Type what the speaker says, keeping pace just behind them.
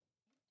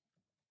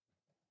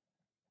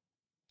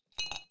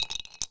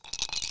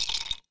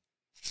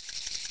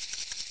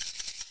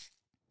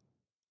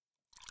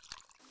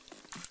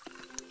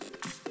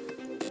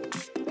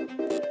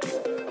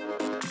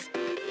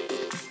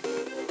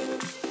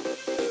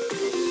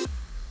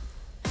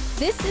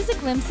This is a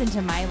glimpse into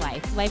my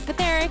life. Life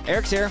with Eric.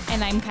 Eric's here.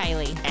 And I'm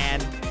Kylie.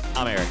 And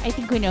I'm Eric. I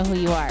think we know who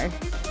you are.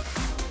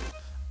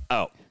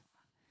 Oh.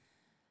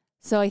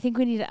 So I think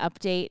we need an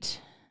update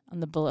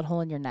on the bullet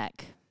hole in your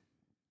neck.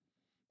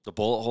 The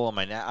bullet hole in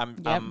my neck.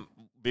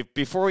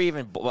 Before we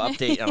even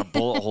update on a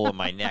bullet hole in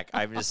my neck,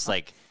 I'm just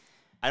like,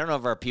 I don't know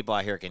if our people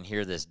out here can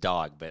hear this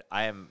dog, but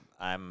I'm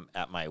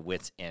at my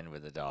wit's end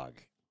with the dog.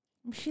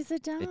 She's a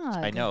dog.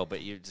 I know,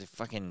 but you're just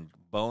fucking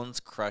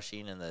bones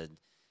crushing in the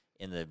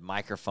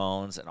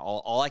microphones and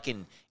all I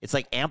can, it's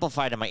like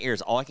amplified in my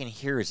ears. All I can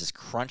hear is just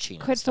crunching.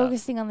 Quit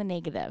focusing on the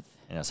negative.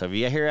 You know, so if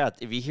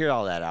you hear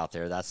all that out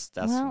there, that's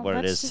what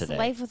it is just today.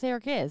 Life with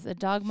Eric is a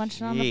dog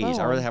munching on the bone.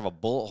 I'd rather have a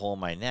bullet hole in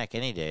my neck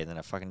any day than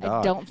a fucking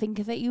dog. I don't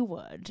think that you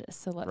would.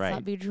 So let's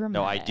not be dramatic.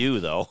 No, I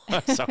do though.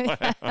 So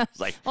I was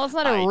like, well, it's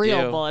not a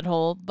real bullet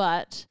hole,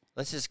 but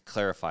let's just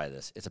clarify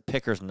this. It's a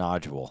picker's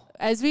nodule,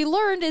 as we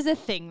learned, is a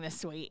thing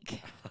this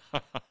week.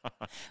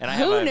 And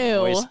Who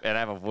knew? And I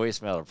have a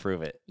voicemail to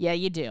prove it. Yeah,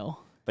 you do.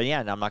 But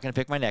yeah, no, I'm not going to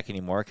pick my neck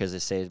anymore because they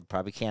say it's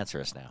probably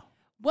cancerous now.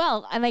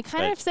 Well, and I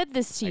kind of said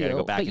this to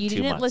you, but you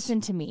didn't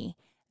listen to me,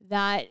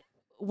 that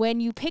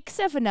when you pick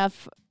stuff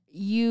enough,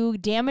 you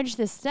damage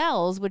the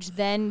cells, which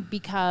then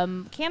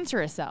become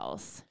cancerous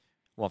cells.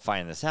 Well, I'm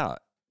finding this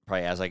out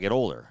probably as I get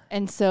older.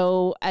 And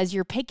so as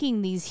you're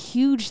picking these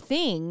huge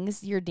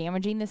things, you're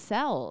damaging the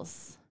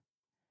cells.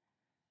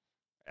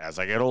 As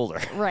I get older.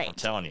 Right. I'm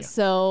telling you.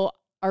 So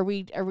are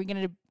we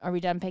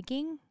done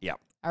picking? Yeah.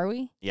 Are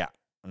we? Yeah.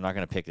 I'm not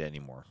going to pick it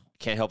anymore.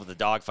 Can't help it. The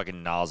dog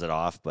fucking gnaws it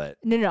off, but...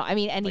 No. I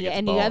mean, any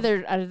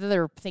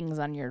other things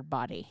on your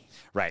body.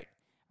 Right.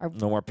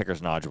 No more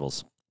picker's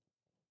nodules.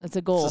 That's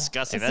a goal. It's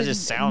disgusting. That's that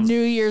just sounds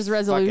New Year's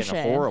resolution.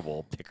 Fucking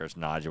horrible, picker's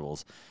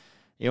nodules.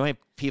 You know how many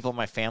people in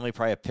my family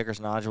probably have picker's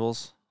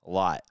nodules? A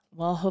lot.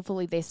 Well,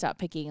 hopefully they stop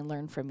picking and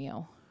learn from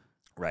you.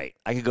 Right.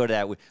 I could go to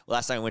that.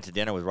 Last time I went to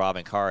dinner with Rob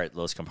and Carr at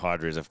Los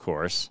Compadres, of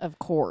course. Of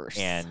course.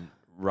 And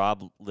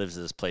Rob lives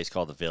at this place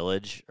called The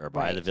Village, or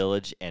by The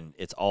Village, and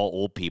it's all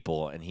old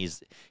people. And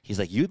he's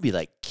like, you'd be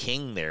like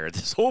king there at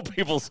this old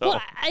people's home.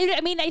 Well,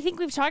 I mean, I think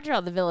we've talked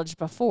about The Village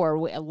before,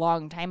 a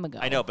long time ago.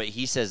 I know, but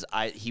he says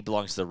he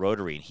belongs to the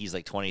Rotary, and he's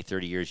like 20,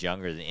 30 years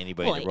younger than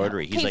anybody in the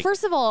Rotary. Okay, He's like,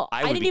 first of all,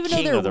 I didn't even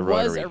know there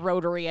was a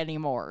Rotary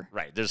anymore.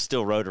 Right. There's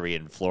still Rotary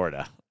in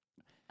Florida.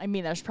 I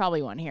mean, there's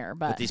probably one here,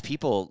 but these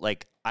people,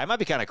 like, I might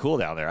be kind of cool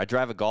down there. I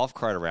drive a golf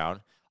cart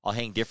around. I'll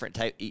hang different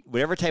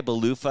whatever type of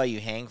loofah you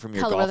hang from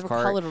your golf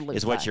cart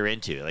is what you're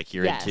into. Like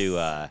you're into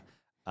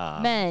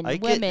men,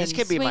 women, this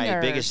could be swingers. my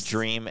biggest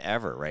dream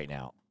ever right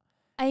now.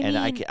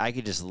 I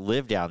could just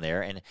live down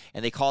there, and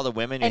they call the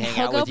women who hang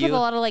out with you. With a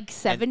lot of like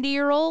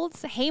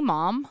 70-year-olds. Hey,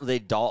 mom. They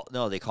call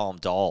them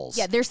dolls.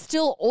 Yeah, they're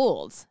still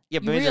old. Yeah,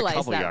 but you there's a realize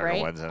couple that, younger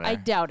right? ones in there. I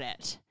doubt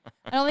it.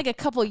 I don't think a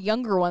couple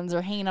younger ones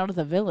are hanging out at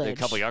the Village.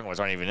 A couple young ones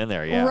aren't even in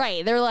there. Yeah,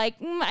 right. They're like,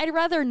 I'd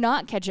rather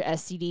not catch a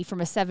STD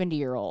from a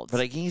 70-year-old. But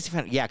like,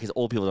 because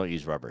old people don't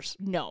use rubbers.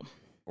 No.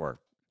 Or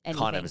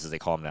condoms, as they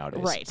call them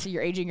nowadays. Right. So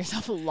you're aging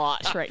yourself a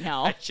lot right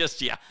now. I'm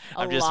just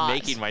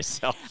making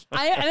myself.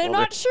 I'm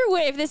not sure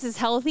if this is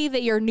healthy,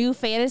 that your new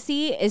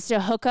fantasy is to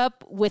hook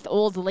up with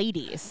old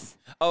ladies.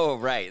 Oh,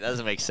 right. That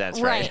doesn't make sense,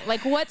 right?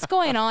 Like, what's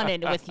going on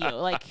with you?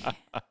 Like,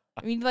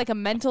 I mean, like a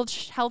mental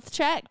health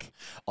check?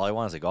 All I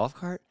want is a golf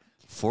cart,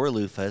 4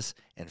 loofahs,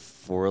 and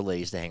 4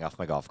 ladies to hang off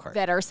my golf cart.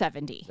 That are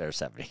 70. That are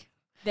 70.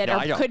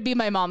 Could be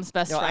my mom's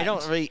best friend. I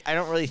don't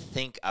really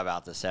think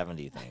about the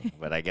 70 thing,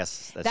 but I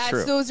guess that's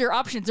true. Those are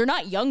options. They're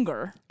not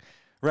younger.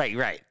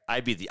 Right.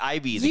 I'd be the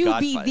Godfather. You'd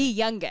be the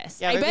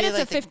youngest. Yeah, I bet it's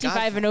like a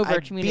 55 and over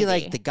community. I'd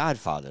be like the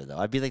Godfather, though.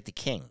 I'd be like the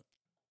king.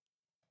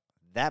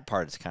 That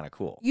part is kind of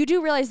cool. You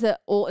do realize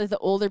that the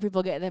older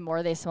people get, the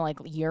more they smell like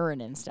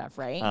urine and stuff,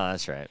 right? Oh,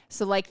 that's right.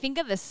 So, like, think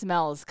of the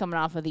smells coming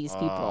off of these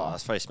people. Oh,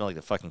 that's probably smell like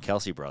the fucking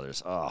Kelsey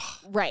brothers. Oh,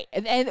 right.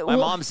 And my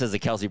mom says the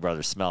Kelsey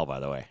brothers smell. By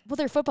the way, well,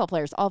 they're football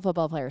players. All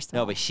football players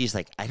smell. No, but she's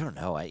like, I don't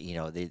know.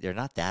 They're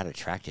not that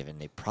attractive, and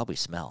they probably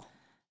smell.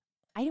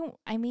 How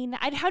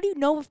do you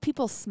know if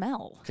people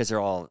smell? Because they're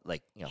all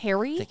like,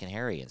 hairy, thick and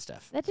hairy and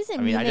stuff. That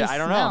doesn't mean they I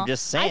don't know. I'm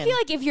just saying. I feel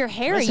like if you're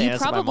hairy,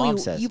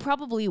 you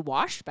probably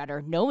washed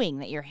better, knowing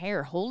that your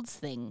hair holds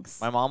things.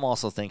 My mom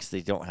also thinks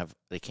they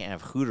can't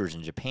have Hooters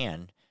in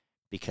Japan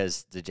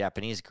because the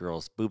Japanese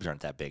girls' boobs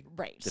aren't that big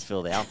to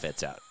fill the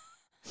outfits out.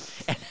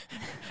 And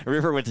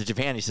River went to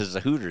Japan. He says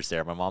there's a Hooters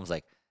there. My mom's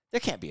like, there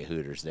can't be a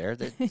Hooters there.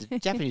 The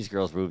Japanese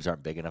girls' boobs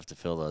aren't big enough to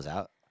fill those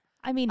out.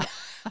 I mean,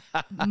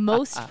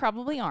 most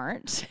probably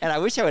aren't. And I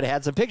wish I would have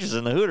had some pictures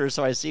in the Hooters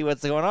so I see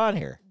what's going on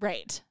here.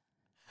 Right.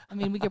 I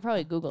mean, we could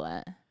probably Google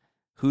it.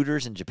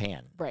 Hooters in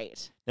Japan.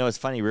 Right. No, it's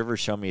funny. River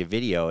showed me a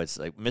video. It's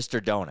like Mr.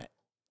 Donut.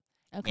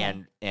 Okay.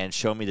 And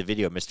show me the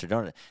video of Mr.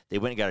 Donut. They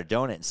went and got a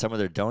donut, and some of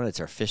their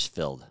donuts are fish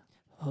filled.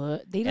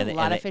 They eat a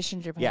lot of fish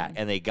in Japan. Yeah,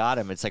 and they got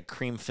them. It's like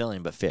cream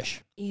filling, but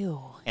fish.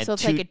 Ew. And so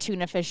it's like a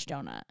tuna fish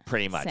donut.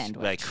 Pretty much.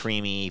 Sandwich. Like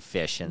creamy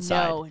fish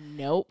inside. No,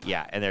 nope.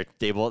 Yeah, and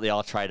they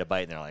all try to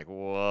bite, and they're like,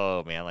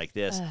 whoa, man, like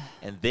this.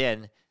 And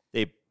then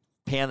they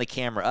pan the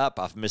camera up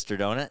off Mr.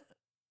 Donut,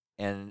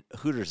 and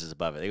Hooters is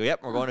above it. They go,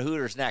 yep, we're going to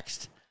Hooters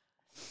next.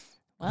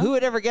 Well, who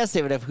would ever guess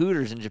they would have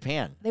Hooters in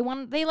Japan?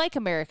 They like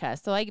America,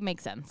 so it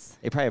makes sense.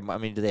 They probably. I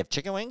mean, do they have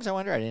chicken wings? I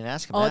wonder. I didn't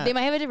ask them. Oh, they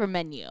might have a different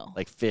menu.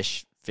 Like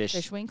fish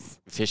wings.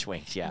 Fish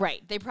wings. Yeah.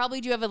 Right. They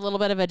probably do have a little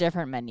bit of a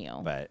different menu.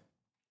 But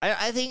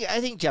I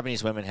think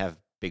Japanese women have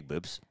big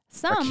boobs.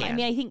 Some. I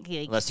mean, I think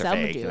unless they're some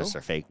fake. do. Unless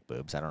they're fake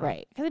boobs. I don't know.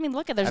 Right. Because I mean,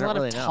 look at there's a lot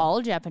of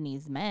tall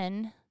Japanese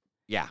men.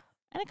 Yeah.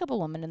 And a couple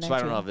women in there. So I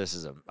don't know if this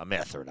is a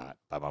myth or not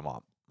by my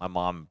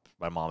mom.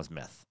 My mom's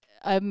myth.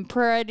 I'm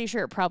pretty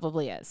sure it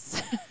probably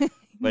is.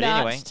 But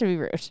not anyway, to be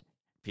rude.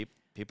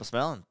 People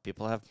smell and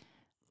people have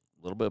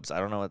little boobs. I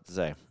don't know what to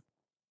say.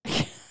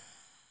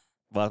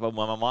 Well, when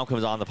my mom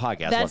comes on the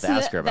podcast, we'll have to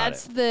ask her about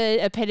That's the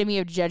epitome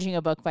of judging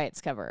a book by its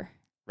cover.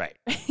 Right.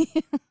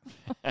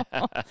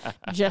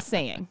 Just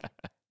saying.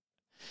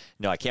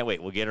 No, I can't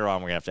wait. We'll get her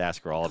on. We're going to have to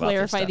ask her all about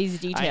this Clarify these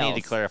details. I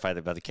need to clarify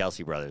about the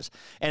Kelsey brothers.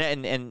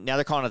 And now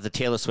they're calling it the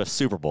Taylor Swift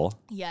Super Bowl.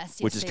 Yes,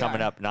 which is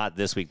coming up not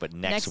this week, but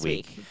next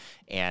week.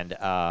 And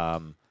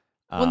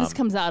when this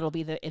comes out, it'll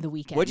be the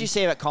weekend. What'd you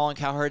say about Colin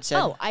Cowherd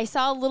said? Oh, I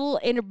saw a little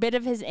bit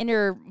of his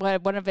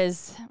one of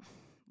his,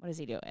 what does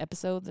he do,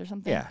 episodes or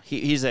something? Yeah,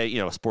 he's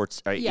a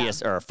sports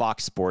or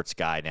Fox Sports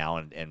guy now,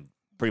 and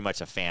pretty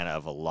much a fan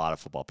of a lot of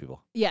football people.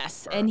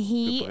 Yes, and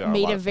he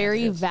made a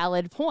very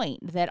valid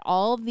point that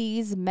all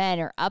these men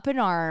are up in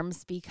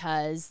arms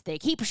because they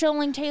keep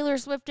showing Taylor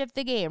Swift at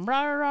the game,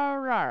 rah, rah,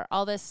 rah,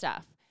 all this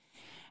stuff.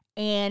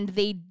 And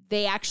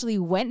they actually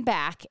went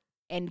back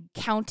and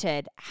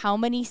counted how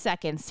many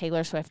seconds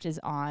Taylor Swift is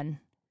on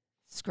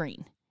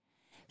screen.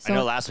 So, I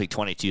know last week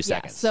 22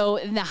 seconds. So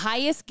in the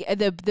highest,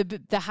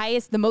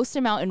 the most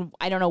amount in,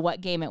 I don't know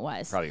what game it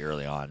was. Probably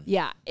early on.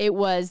 Yeah, it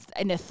was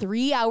in a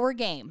 3-hour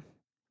game.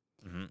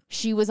 Mm-hmm.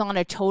 She was on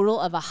a total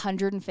of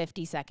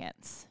 150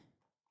 seconds.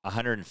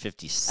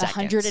 150 seconds.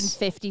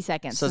 150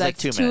 seconds. So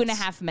that's like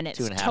 2.5 minutes.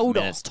 2.5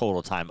 minutes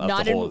total time of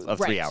Not the whole of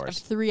 3 hours.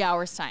 Of 3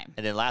 hours time.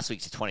 And then last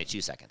week's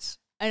 22 seconds.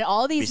 And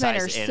all these men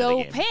are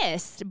so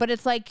pissed, but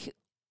it's like,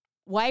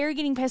 why are you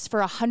getting pissed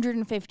for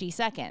 150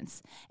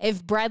 seconds?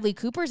 If Bradley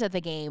Cooper's at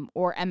the game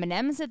or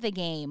Eminem's at the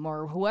game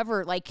or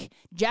whoever, like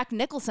Jack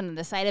Nicholson on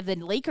the side of the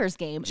Lakers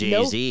game.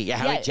 Jay-Z.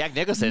 Jack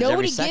Nicholson is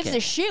every second. Nobody gives a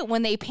shit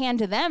when they pan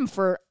to them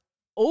for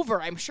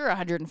over, I'm sure,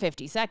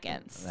 150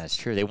 seconds. That's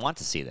true. They want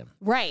to see them.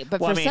 Right. But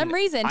for some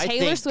reason,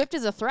 Taylor Swift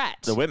is a threat.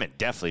 The women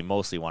definitely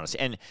mostly want to see.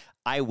 And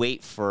I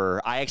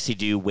actually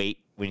do wait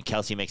when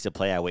Kelsey makes a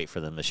play. I wait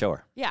for them to show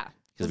her. Yeah.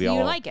 Because we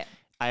all like it.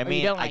 I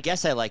mean, I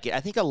guess I like it. I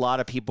think a lot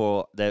of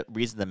people, the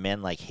reason the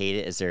men hate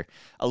it is they're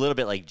a little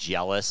bit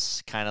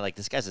jealous, kind of like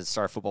this guy's a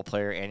star football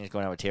player and he's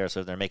going out with Taylor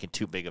Swift. They're making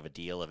too big of a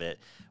deal of it.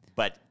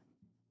 But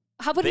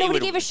how would nobody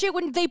give a shit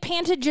when they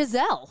panned to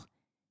Giselle?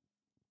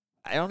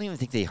 I don't even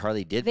think they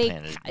hardly did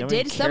pan it. They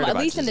did some, at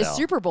least in the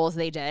Super Bowls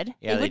they did.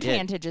 Yeah, they would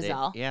pan to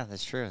Giselle. Yeah,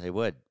 that's true. They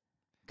would.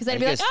 Because they'd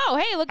be like, oh,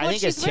 hey, look what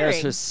she's wearing. I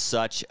think Taylor Swift's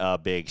such a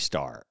big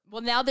star.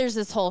 Well, now there's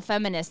this whole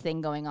feminist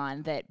thing going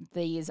on that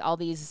all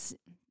these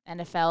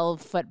NFL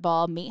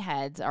football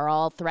meatheads are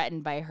all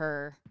threatened by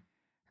her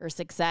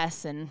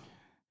success, and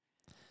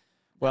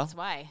that's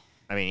why.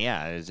 I mean,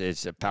 yeah,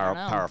 it's a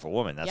powerful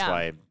woman. That's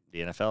why the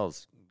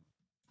NFL's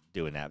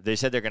doing that. They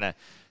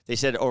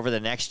said over the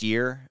next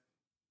year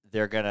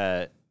they're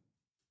gonna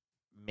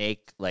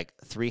make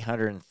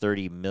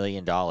 $330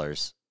 million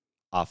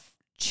off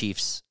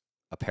Chiefs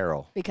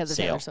apparel because of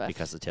Taylor Swift.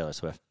 Because of Taylor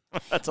Swift.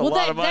 That's a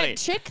lot of money. That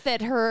chick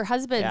that her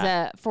husband's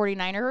a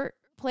 49er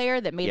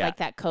player that made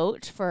that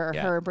coat for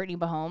her and Brittany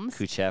Mahomes.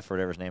 Kuchev or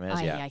whatever his name is.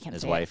 I can't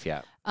his say wife,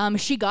 it.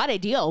 She got a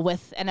deal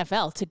with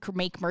NFL to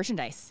make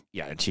merchandise.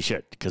 Yeah, and she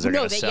should because they're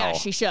going to sell. Yeah,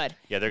 she should.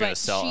 Yeah, they're going to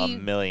sell a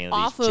million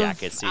of these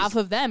jackets. Off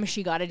of them,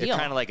 she got a deal. They're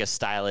kind of like a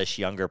stylish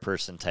younger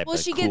person type. Well,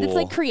 she gets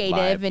it's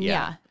creative vibe.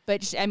 And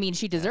but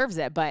she deserves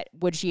it. But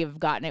would she have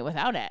gotten it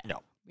without it?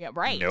 No. Yeah,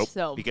 right. Nope.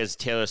 So because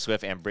Taylor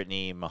Swift and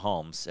Brittany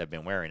Mahomes have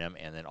been wearing them,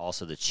 and then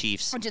also the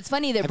Chiefs. Which it's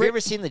funny that have you ever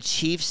seen the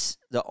Chiefs?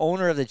 The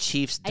owner of the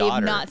Chiefs' daughter. I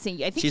have not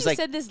seen. I think you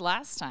said this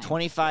last time.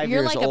 25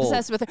 years old. You're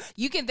obsessed with her.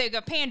 You can think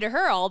of pan to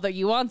her all that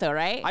you want, though,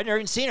 right? I've never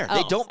even seen her.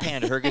 They don't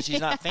pan to her because she's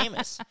not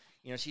famous.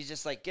 She's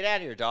just like, get out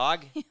of here,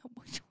 dog.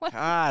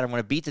 God, I'm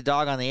going to beat the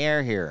dog on the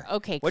air here.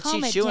 Okay, what's she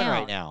chewing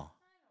right now?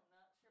 I don't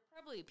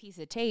know. Probably a piece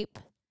of tape.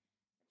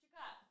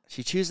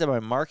 She chews them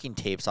by marking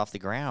tapes off the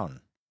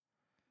ground.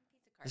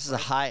 This is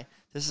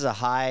a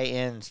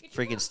high-end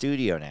freaking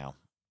studio now.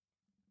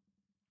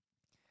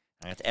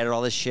 I have to edit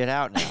all this shit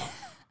out now.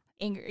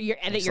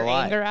 Edit your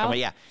anger out?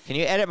 Yeah. Can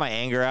you edit my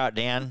anger out,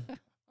 Dan?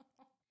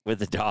 With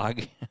the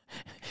dog?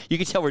 You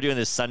can tell we're doing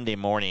this Sunday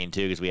morning,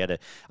 too, because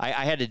I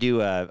had to do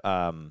what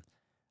did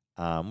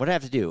I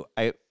have to do?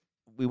 I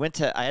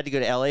had to go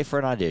to L.A. for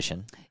an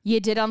audition. You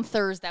did on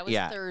Thursday. That was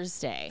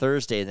Thursday.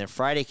 Thursday, and then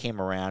Friday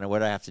came around, and what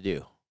did I have to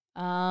do?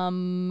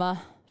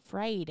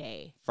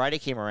 Friday. Friday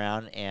came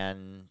around,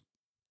 and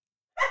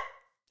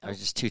I was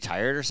just too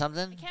tired or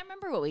something. I can't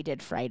remember what we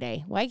did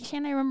Friday. Why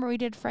can't I remember what we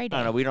did Friday? I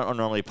don't know. We don't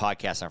normally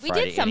podcast on Friday.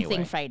 We did something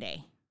anyway.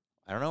 Friday.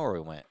 I don't know where we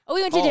went. Oh,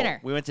 we went to dinner.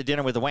 We went to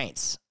dinner with the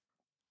Waints.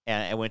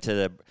 And I went to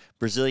the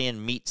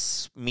Brazilian meat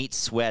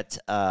sweat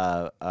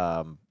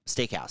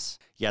steakhouse.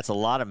 Yeah, it's a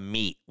lot of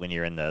meat when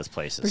you're in those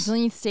places.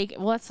 Brazilian steak.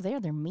 Well, that's their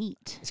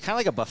meat. It's kind of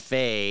like a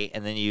buffet,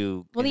 and then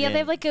you. Well, yeah, they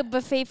have like a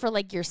buffet for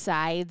like your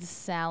sides,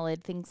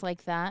 salad, things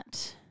like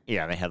that.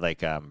 Yeah, and they had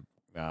like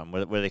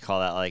what do they call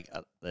that? Like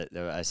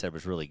I said, it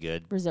was really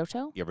good.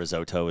 Risotto. Yeah,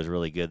 risotto was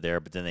really good there.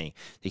 But then they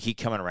keep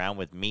coming around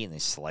with meat, and they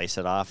slice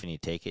it off, and you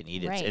take it and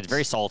eat it. Right. It's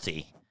very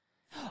salty.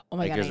 Oh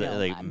my god! There's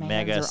like my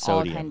mega hands are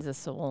sodium. All kinds of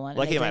swollen.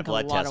 Lucky my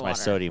blood test, my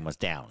sodium was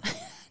down.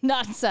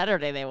 Not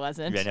Saturday, they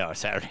wasn't. Yeah, no,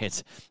 Saturday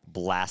it's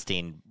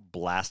blasting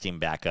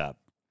back up.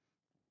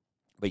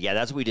 But yeah,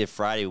 that's what we did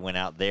Friday. We went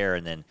out there,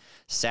 and then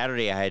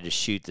Saturday I had to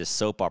shoot this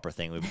soap opera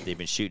thing they've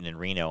been shooting in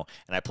Reno,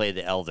 and I played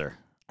the Elder.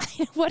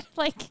 What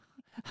like?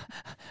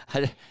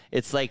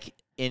 It's like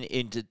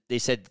they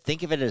said,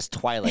 think of it as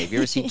Twilight. Have you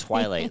ever seen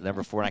Twilight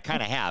 #4? And I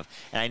kind of have.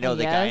 And I know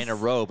the guy in a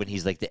robe, and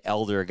he's like the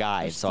elder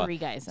guy. There's so 3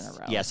 guys in a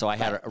row. Yeah, so I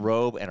had a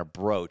robe and a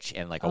brooch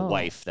and like a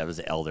wife that was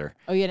the elder.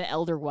 Oh, you had an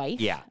elder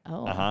wife? Yeah.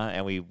 Oh.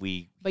 And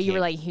we. But you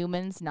were like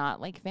humans, not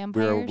like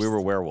vampires. We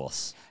were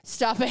werewolves.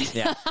 Stop it.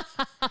 Yeah.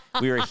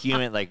 We were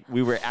human, like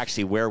we were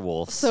actually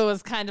werewolves. So it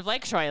was kind of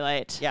like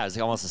Twilight. Yeah, it was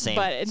almost the same.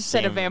 But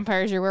instead of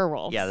vampires, you're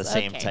werewolves. Yeah, the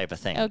same type of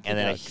thing. Okay, and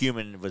then a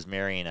human was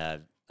marrying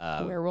a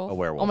werewolf. A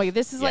werewolf. Oh my god,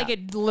 this is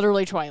like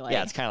literally Twilight.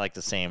 Yeah, it's kind of like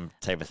the same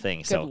type of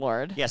thing. Good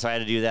Lord. Yeah, so I had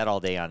to do that all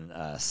day on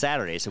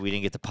Saturday, so we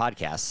didn't get the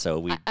podcast.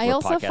 So I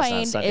also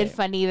find it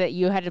funny that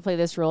you had to play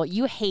this role.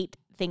 You hate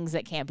things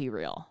that can't be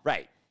real.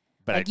 Right.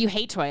 But like you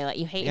hate Twilight,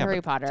 you hate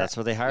Harry Potter. That's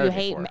what they hired me for.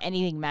 You hate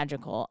anything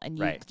magical, and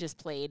you just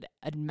played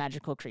a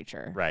magical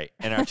creature. Right.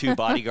 And our 2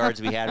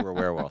 bodyguards we had were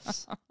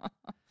werewolves.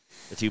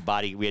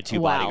 We had 2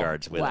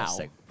 bodyguards with us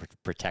that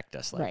protect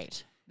us. Like.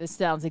 Right. This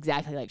sounds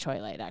exactly like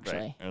Twilight, actually.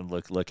 Right. And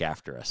look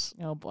after us.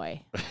 Oh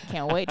boy,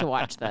 can't wait to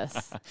watch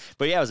this.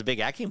 But yeah, it was a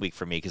big acting week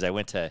for me because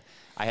I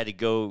had to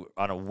go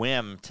on a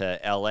whim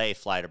to L.A.,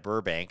 fly to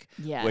Burbank,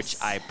 which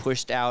I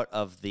pushed out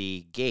of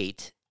the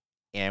gate,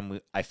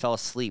 and I fell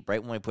asleep right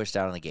when we pushed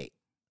out on the gate,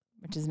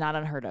 which is not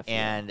unheard of.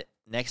 And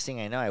next thing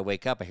I know, I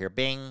wake up, I hear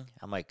bing.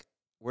 I'm like,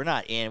 we're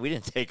not in. We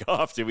didn't take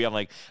off, did we? I'm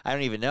like, I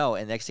don't even know.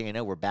 And next thing I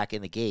know, we're back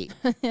in the gate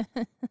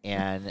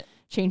and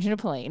changing a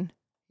plane.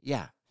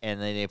 Yeah. And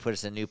then they put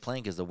us in a new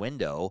plane because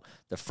the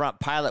front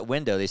pilot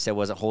window, they said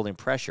wasn't holding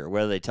pressure.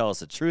 Whether they tell us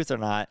the truth or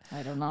not,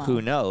 I don't know.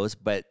 Who knows?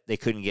 But they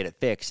couldn't get it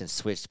fixed and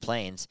switched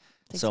planes.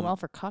 Takes a while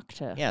for cock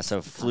to. Yeah,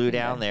 so flew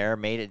down there,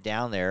 made it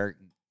down there,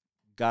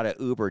 got an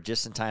Uber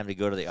just in time to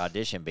go to the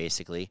audition,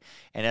 basically.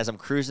 And as I'm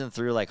cruising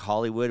through like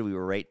Hollywood, we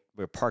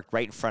were parked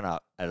right in front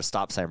of at a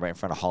stop sign right in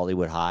front of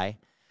Hollywood High.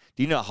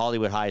 Do you know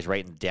Hollywood High is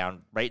right in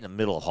the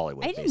middle of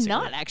Hollywood? I did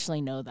not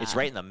actually know that. It's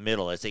right in the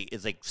middle. It's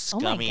like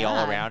scummy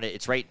all around it.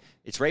 It's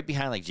right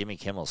behind like Jimmy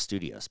Kimmel's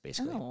studios,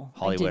 basically. Oh,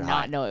 Hollywood High.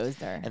 I did not know it was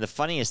there. And the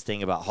funniest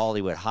thing about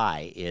Hollywood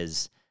High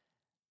is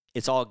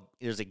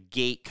there's a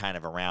gate kind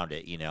of around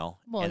it, you know?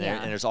 Well, and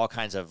there's all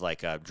kinds of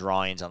like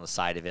drawings on the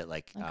side of it.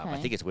 Like I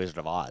think it's Wizard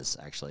of Oz,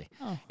 actually.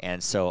 Oh.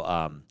 And so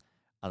on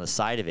the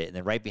side of it, and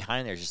then right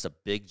behind there's just a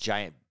big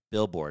giant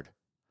billboard,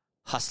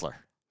 Hustler.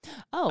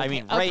 Oh, okay. I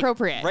mean,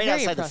 appropriate. Right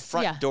Very outside the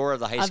front door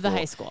of the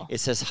high school. It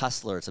says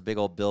Hustler. It's a big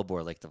old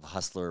billboard, like the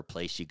Hustler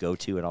place you go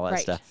to and all that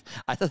stuff.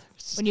 I thought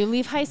when you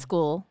leave high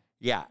school,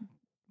 that's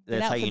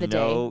how you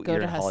know you're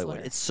in Hollywood.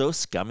 Hustler. It's so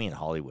scummy in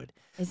Hollywood.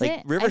 Is it?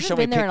 I haven't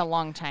been there in a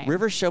long time.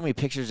 River showed me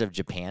pictures of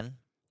Japan.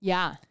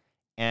 Yeah.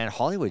 And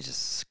Hollywood's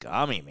just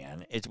scummy,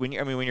 man. It's when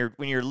you're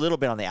a little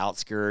bit on the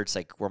outskirts,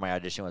 like where my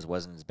audition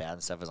wasn't as bad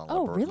and stuff as on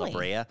La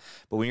Brea.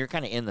 But when you're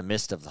kind of in the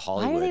midst of the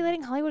Hollywood, why are they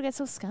letting Hollywood get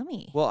so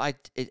scummy? Well, I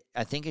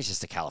think it's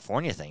just a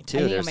California thing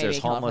too. There's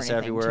homeless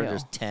everywhere.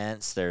 There's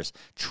tents. There's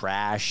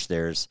trash.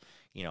 There's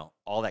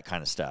all that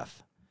kind of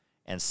stuff.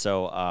 And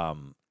so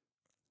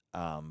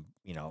I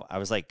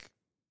was like,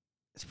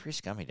 it's pretty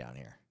scummy down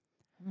here.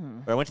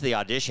 But I went to the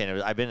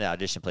audition. I've been to the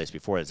audition place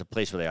before. It's a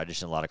place where they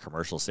audition a lot of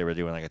commercials. They were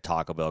doing like a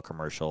Taco Bell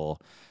commercial.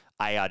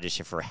 I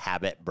auditioned for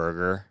Habit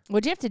Burger.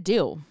 What'd you have to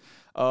do?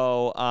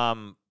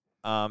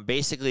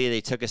 Basically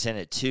they took us in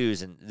at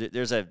 2s, and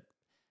there's an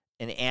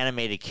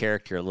animated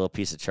character, a little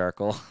piece of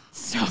charcoal.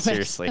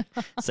 Seriously.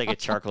 It's like a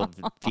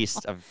piece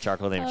of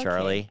charcoal named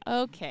Charlie.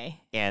 Okay.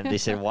 And they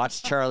said,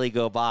 watch Charlie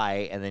go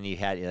by, and then you're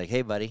like,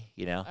 hey, buddy,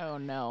 Oh,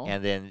 no.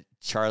 And then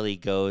Charlie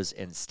goes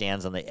and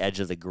stands on the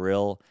edge of the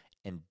grill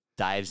and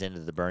dives into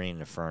the burning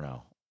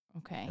inferno.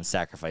 Okay. And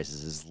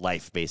sacrifices his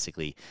life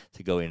basically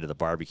to go into the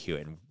barbecue,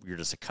 and you're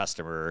just a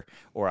customer,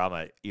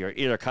 or you're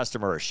either a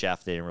customer or a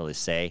chef. They didn't really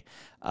say.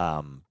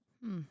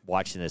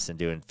 Watching this and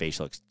doing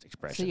facial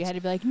expressions. So you had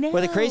to be like, no.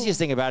 Well, the craziest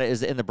thing about it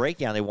is that in the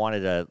breakdown they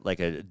wanted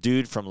a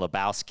dude from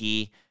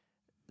Lebowski,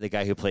 the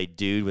guy who played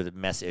Dude with a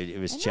mess. It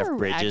was Jeff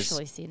Bridges. I've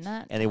actually seen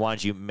that. And they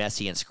wanted you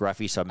messy and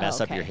scruffy, so mess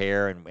up your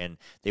hair, and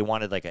they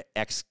wanted like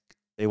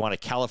They want a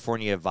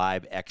California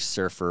vibe,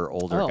 ex-surfer,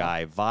 older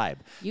guy vibe.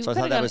 So I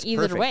thought that was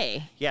either perfect.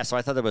 Way. Yeah, so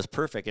I thought that was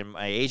perfect. And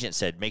my agent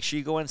said, make sure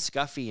you go in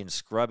scuffy and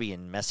scrubby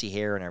and messy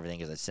hair and everything,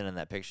 because I sent in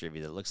that picture of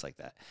you that looks like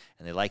that.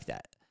 And they like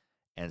that.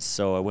 And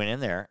so I went in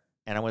there,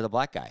 and I went with a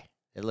black guy.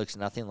 It looks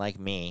nothing like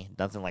me,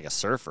 nothing like a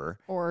surfer.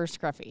 Or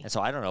Scruffy. And so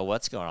I don't know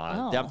what's going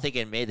on. Oh. I'm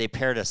thinking maybe they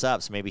paired us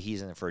up, so maybe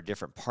he's in it for a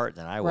different part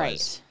than I was.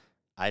 Right.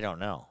 I don't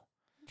know.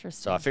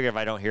 Interesting. So I figure if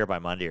I don't hear by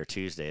Monday or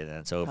Tuesday, then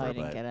it's over. I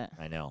didn't get it.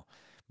 I know.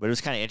 But it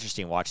was kind of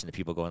interesting watching the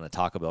people go in the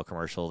Taco Bell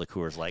commercial, the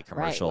Coors Light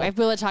commercial. Right. I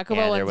feel the Taco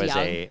Bell there one's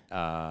was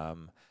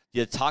young.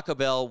 The Taco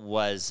Bell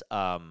was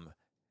all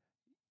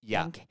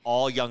young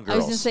girls. I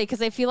was going to say,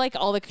 because I feel like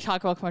all the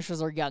Taco Bell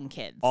commercials are young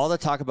kids. All the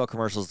Taco Bell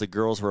commercials, the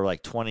girls were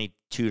like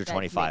 22 to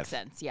 25. Makes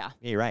sense, yeah.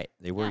 Yeah, you're right.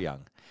 They were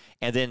young.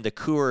 And then the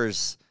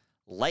Coors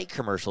Light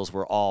commercials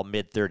were all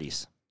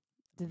mid-30s.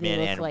 Did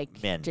they look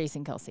like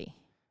Jason Kelsey?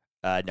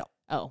 No.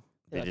 Oh.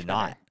 They did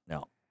not.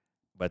 No.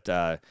 But,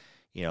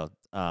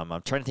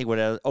 I'm trying to think what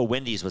else. Oh,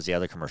 Wendy's was the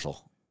other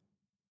commercial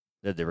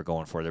that they were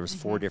going for. There was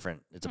 4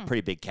 different. It's a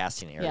pretty big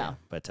casting area. Yeah.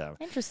 But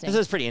interesting. This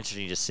is pretty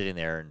interesting just sitting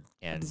there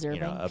and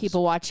observing.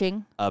 People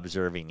watching.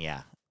 Observing,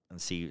 yeah.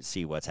 And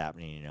see what's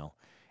happening, And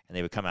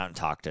they would come out and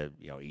talk to,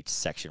 each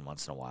section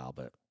once in a while.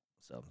 But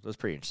so it was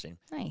pretty interesting.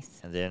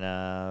 Nice. And then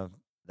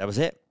that was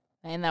it.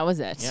 And that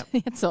was it. Yep.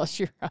 That's all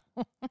she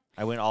wrote.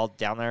 I went all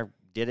down there,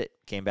 did it,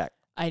 came back.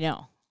 I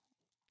know.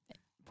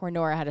 Poor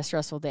Nora had a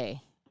stressful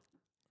day.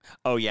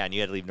 Oh, yeah, and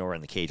you had to leave Nora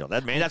in the cage.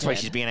 Maybe that's why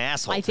she's being an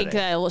asshole I think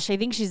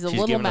she's a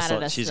little mad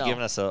at us. She's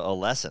giving us a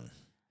lesson.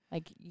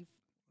 Like, you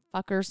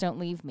fuckers don't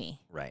leave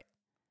me. Right.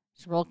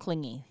 She's real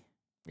clingy.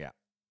 Yeah.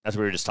 That's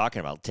what we were just talking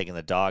about, taking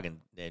the dog and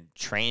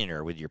training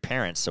her with your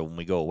parents so when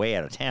we go away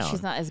out of town.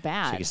 She's not as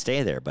bad. She can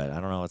stay there, but I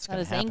don't know what's going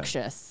to happen. Not as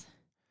anxious.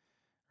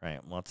 Right.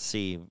 We'll have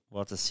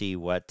to see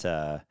what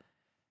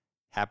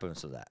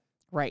happens with that.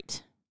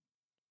 Right.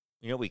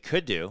 You know what we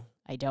could do?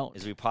 I don't.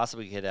 Is we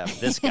possibly could have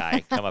this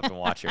guy come up and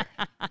watch her.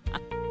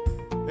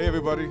 Hey,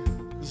 everybody.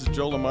 This is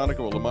Joe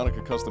LaMonica with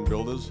LaMonica Custom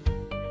Builders.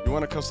 You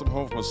want a custom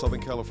home from a Southern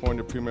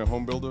California premier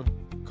home builder?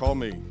 Call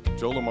me,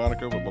 Joe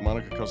LaMonica with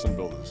LaMonica Custom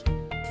Builders.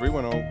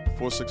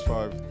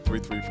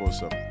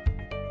 310-465-3347.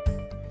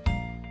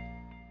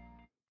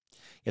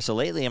 Yeah, so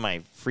lately in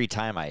my free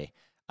time, I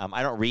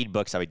don't read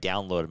books. I would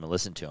download them and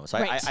listen to them. So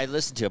right. I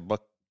listen to a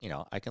book,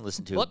 I can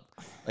listen to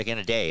like in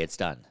a day, it's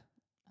done.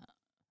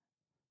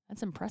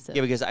 That's impressive.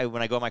 Yeah, because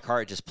when I go in my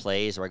car, it just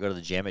plays, or I go to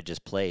the gym, it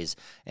just plays.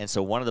 And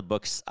so one of the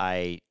books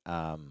I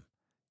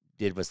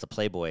did was the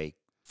Playboy.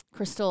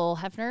 Crystal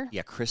Hefner?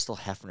 Yeah, Crystal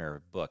Hefner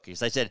book.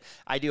 Because I said,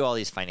 I do all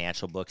these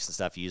financial books and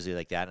stuff usually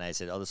like that. And I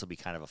said, this will be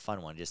kind of a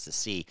fun one just to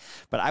see.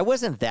 But I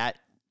wasn't that,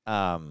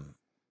 I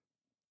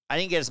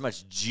didn't get as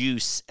much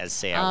juice as,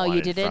 say, I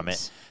wanted from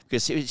it.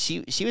 Because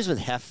she was with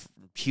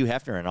Hugh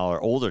Hefner in all her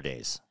older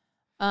days.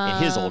 In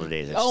his older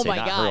days, I should say,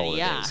 not her older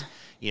days.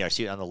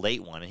 She was on the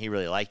late one, and he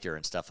really liked her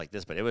and stuff like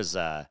this. But it was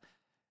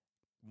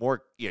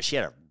more, she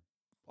had a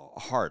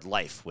hard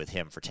life with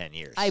him for 10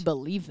 years. I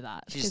believe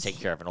that. She's just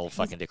taking care of an old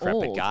fucking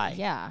decrepit guy.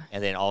 Yeah.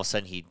 And then all of a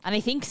sudden And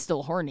I think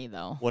still horny,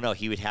 though. Well, no,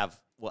 he would have...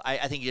 Well,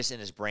 I think just in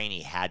his brain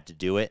he had to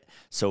do it.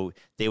 So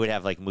they would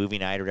have like movie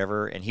night or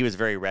whatever, and he was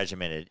very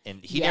regimented.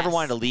 And he never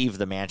wanted to leave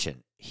the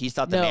mansion. He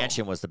thought the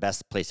mansion was the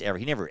best place ever.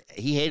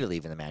 He hated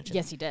leaving the mansion.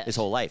 Yes, he did. His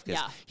whole life.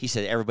 Because he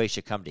said everybody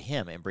should come to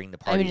him and bring the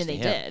parties to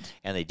him. Did.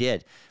 And they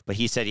did. But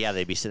he said,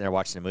 they'd be sitting there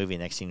watching a movie,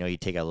 and next thing you know, he'd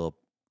take a little,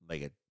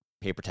 like a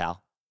paper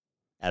towel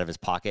out of his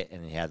pocket,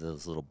 and he had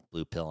this little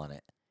blue pill in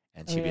it.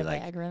 And she'd be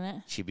like,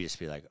 she'd just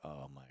be like,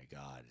 oh my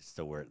God, it's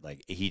the word.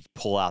 Like, he'd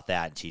pull out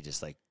that, and she'd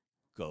just like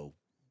go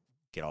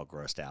get all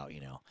grossed out,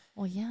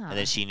 Well, yeah. And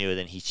then she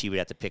knew she would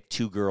have to pick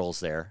 2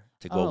 girls there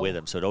to go with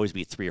him. So it'd always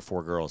be 3 or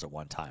 4 girls at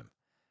one time.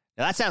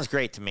 Now, that sounds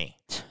great to me.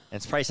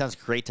 And it probably sounds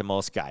great to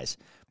most guys,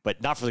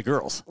 but not for the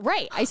girls.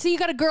 Right. I see you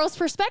got a girl's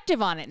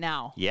perspective on it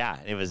now. Yeah.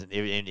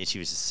 She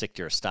was sick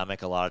to her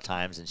stomach a lot of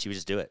times, and she would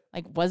just do it.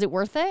 Like, was it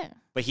worth it?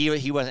 But he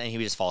wasn't, and he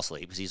would just fall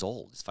asleep because he's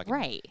old. He's fucking,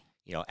 right.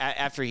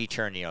 After he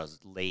turned,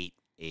 late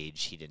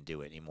age, he didn't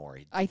do it anymore.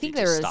 I think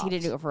he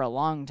didn't do it for a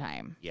long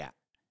time. Yeah.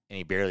 And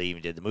he barely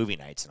even did the movie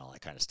nights and all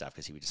that kind of stuff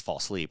because he would just fall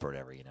asleep or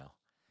whatever,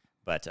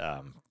 But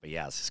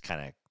yeah, it's just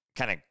kind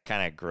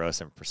of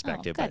gross in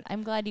perspective. Oh, good. But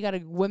I'm glad you got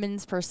a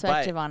women's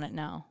perspective on it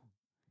now.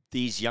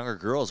 These younger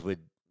girls would,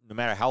 no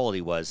matter how old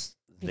he was,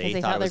 they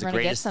thought it was the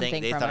greatest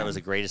thing. They thought it was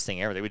the greatest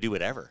thing ever. They would do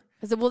whatever.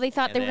 Well, they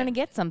thought they were going to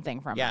get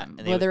something from him,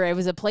 whether it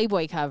was a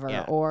Playboy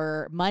cover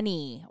or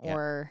money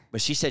or.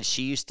 But she said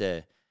she used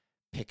to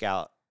pick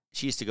out.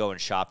 She used to go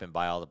and shop and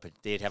buy all the.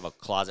 They'd have a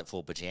closet full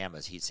of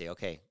pajamas. He'd say,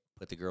 "Okay,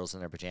 put the girls in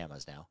their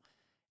pajamas now,"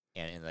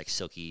 and in like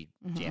silky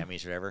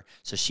jammies or whatever.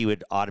 So she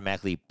would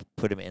automatically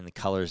put him in the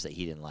colors that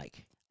he didn't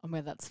like. Oh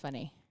my, that's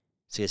funny.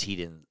 Because he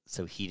didn't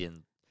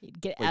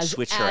get like, as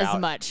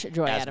much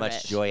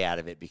joy out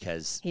of it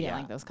because he didn't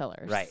like those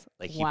colors. Right.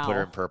 Like he put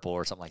her in purple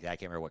or something like that. I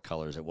can't remember what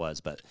colors it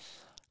was, but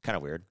kind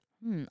of weird.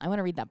 I want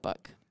to read that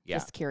book. Yeah.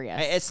 Just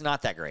curious. It's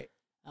not that great.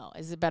 Oh,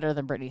 is it better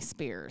than Britney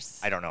Spears?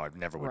 I don't know. I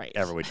never would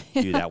ever would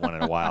do that one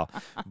in a while.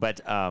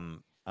 But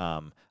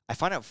I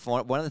found out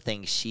one of the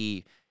things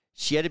she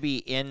had to be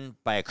in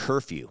by a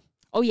curfew.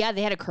 Oh yeah,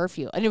 they had a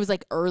curfew, and it was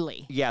like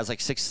early. Yeah, it was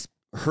like 6.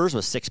 Hers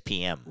was 6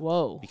 p.m.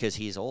 Whoa. Because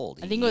he's old.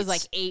 I think it was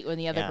like 8 when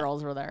the other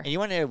girls were there. And you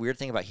want to know a weird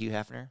thing about Hugh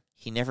Hefner?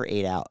 He never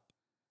ate out.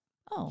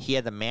 Oh. He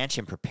had the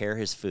mansion prepare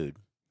his food,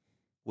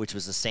 which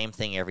was the same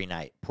thing every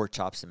night, pork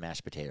chops and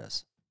mashed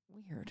potatoes.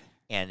 Weird.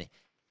 And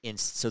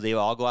so they would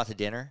all go out to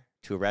dinner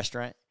to a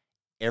restaurant.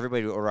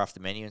 Everybody would order off the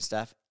menu and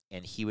stuff,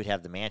 and he would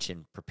have the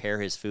mansion prepare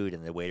his food,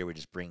 and the waiter would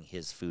just bring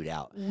his food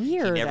out.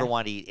 Weird. He never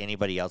wanted to eat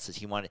anybody else's.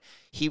 He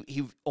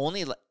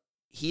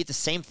ate the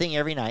same thing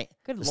every night.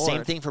 Good the Lord.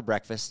 Same thing for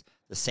breakfast.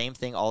 The same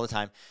thing all the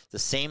time. The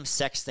same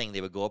sex thing.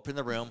 They would go up in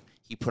the room.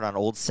 He put on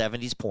old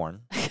 70s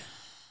porn,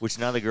 which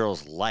none of the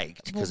girls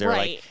liked because they were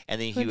like,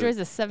 and then Who enjoys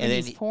the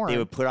 70s porn? They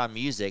would put on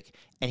music,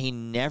 and he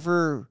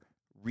never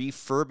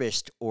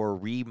refurbished or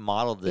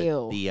remodeled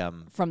the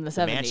from the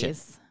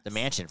 70s. The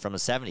mansion from the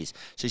 70s.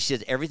 So she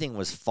said everything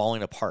was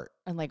falling apart.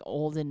 And like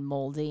old and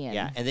moldy. And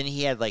yeah, and then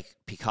he had like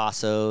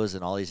Picassos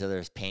and all these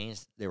other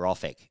paintings. They were all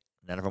fake.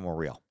 None of them were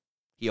real.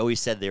 He always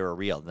said they were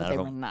real. None they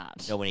of them were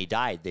not. No, when he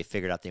died, they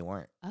figured out they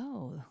weren't.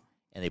 Oh.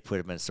 And they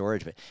put him in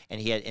storage.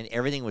 And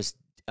everything was,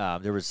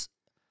 there was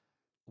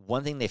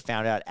one thing they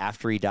found out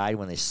after he died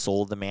when they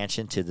sold the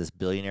mansion to this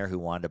billionaire who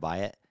wanted to buy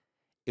it.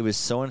 It was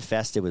so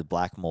infested with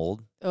black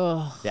mold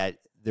that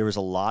there was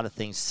a lot of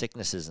things,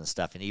 sicknesses and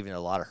stuff, and even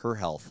a lot of her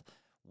health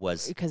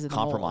was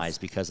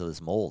compromised because of this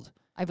mold.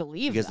 I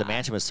believe because the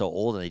mansion was so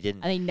old and they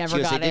didn't. And they never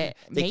got it.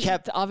 They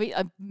kept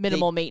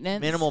minimal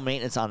maintenance. Minimal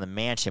maintenance on the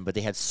mansion, but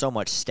they had so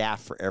much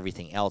staff for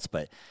everything else.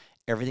 But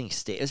everything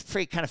stayed. It was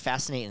pretty kind of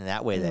fascinating in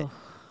that way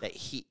that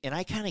he and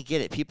I kind of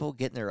get it. People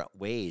get in their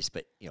ways,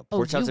 but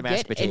pork chops and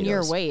mashed potatoes. In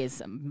your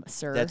ways,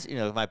 sir. That's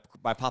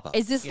my papa.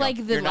 Is this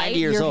like the light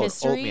your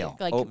history? Oatmeal,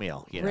 like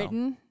oatmeal.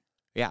 Written.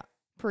 Yeah.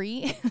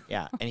 Pre.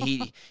 Yeah, and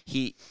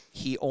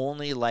he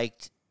only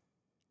liked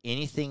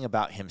anything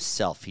about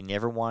himself. He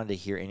never wanted to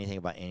hear anything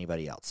about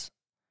anybody else.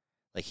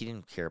 Like he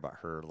didn't care about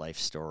her life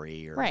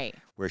story or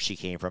where she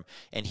came from.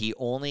 And he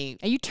only.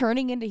 Are you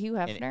turning into Hugh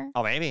Hefner?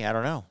 Oh, maybe I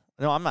don't know.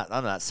 No, I'm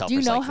not selfish. Do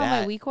you know like how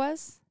that. my week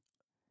was?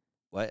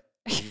 What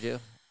did you do?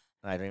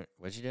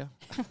 What'd you do?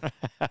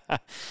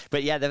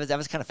 But yeah, that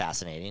was kind of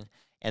fascinating.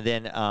 And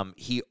then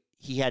he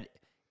had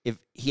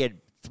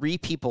 3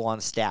 people on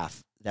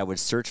staff that would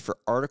search for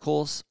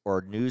articles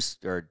or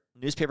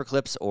newspaper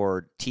clips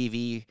or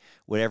TV,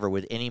 whatever,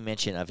 with any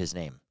mention of his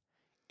name.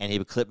 And he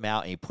would clip them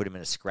out and he'd put them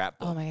in a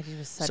scrapbook. Oh my God, he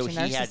was such a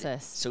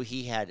narcissist. So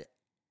he had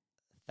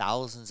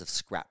thousands of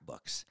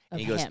scrapbooks. And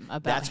he goes,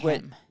 that's him.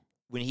 What,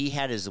 when he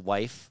had his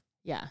wife,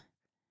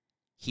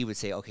 he would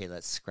say, okay,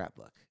 let's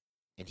scrapbook.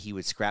 And he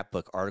would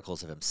scrapbook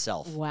articles of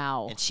himself.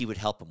 Wow. And she would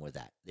help him with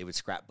that. They would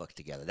scrapbook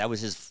together. That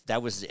was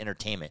his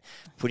entertainment,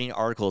 putting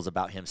articles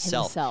about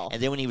himself.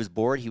 And then when he was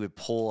bored, he would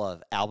pull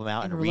an album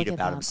out and read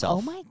about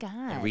himself. Oh my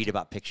God. And read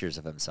about pictures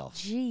of himself.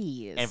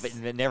 Jeez.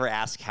 But never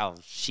ask how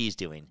she's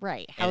doing.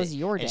 Right. How's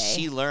your day? And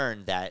she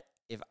learned that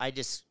if I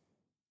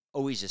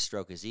always just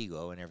stroke his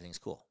ego and everything's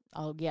cool.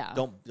 Oh yeah.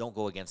 Don't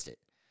go against it.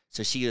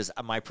 So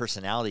my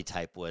personality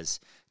type was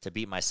to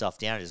beat myself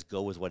down and just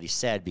go with what he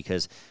said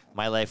because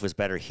my life was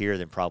better here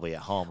than probably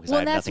at home because I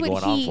had nothing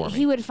going on for me.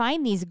 He would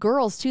find these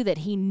girls too that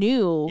he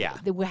knew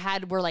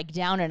that were like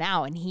down and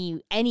out,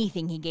 and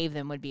anything he gave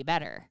them would be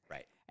better.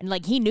 Right. And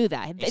like he knew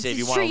that. He said, if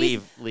you want to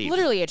leave.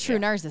 Literally a true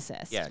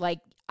narcissist. Yeah. Like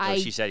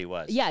she said he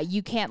was. Yeah,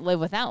 you can't live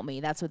without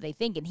me. That's what they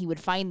think, and he would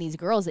find these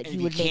girls that he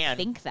would make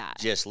think that.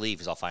 Just leave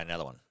because I'll find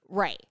another one.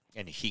 Right.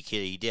 And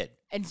he did.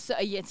 And so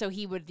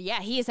he would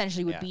he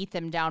essentially would beat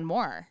them down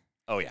more.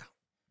 Oh yeah.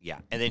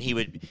 And then he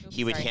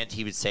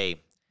would say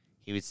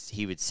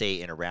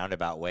in a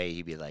roundabout way,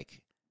 he'd be like,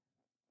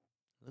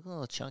 look a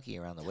little chunky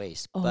around the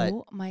waist.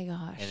 Oh my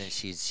gosh. And then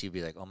she'd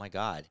be like, oh my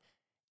God.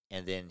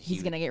 And then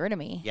he's gonna get rid of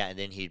me. Yeah, and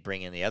then he'd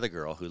bring in the other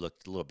girl who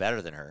looked a little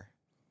better than her.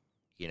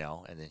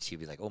 And then she'd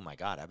be like, oh my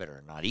God, I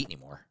better not eat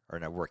anymore or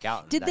not work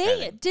out. Did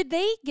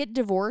they get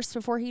divorced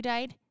before he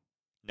died?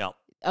 No.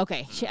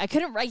 Okay.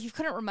 You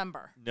couldn't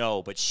remember.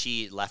 No, but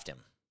she left him.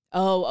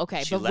 Oh,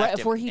 okay. She but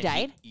before he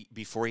died?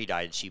 Before he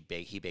died, he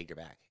begged her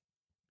back.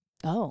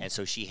 Oh. And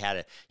so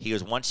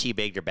once she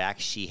begged her back,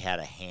 she had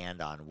a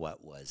hand on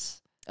what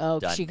was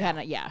done. She kind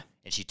of, yeah.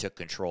 And she took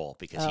control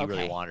because he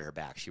really wanted her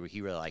back.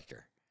 He really liked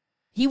her.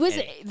 He was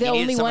the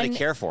only one to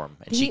care for him,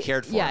 and she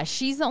cared for him. Yeah,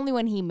 she's the only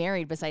one he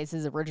married besides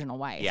his original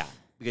wife. Yeah,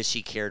 because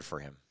she cared for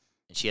him,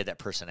 and she had that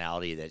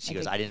personality that she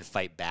goes, I didn't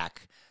fight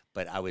back,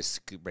 but I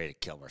was ready to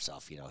kill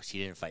myself. She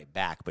didn't fight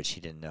back, but she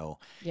didn't know.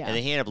 Yeah. And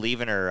then he ended up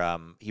leaving her.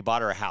 He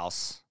bought her a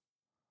house,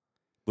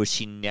 which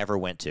she never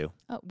went to.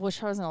 Oh, well,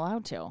 she wasn't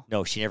allowed to.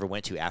 No, she never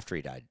went to after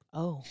he died.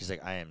 Oh. She's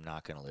like, I am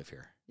not going to live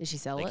here. Did she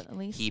sell it at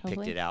least? He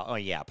picked it out. Oh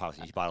yeah,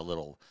 probably. She bought a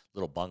little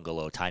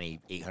bungalow, tiny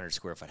 800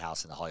 square foot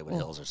house in the Hollywood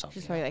Hills or something.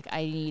 She's probably like,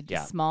 I need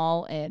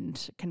small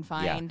and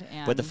confined. Yeah.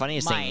 And but the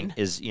funniest thing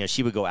is,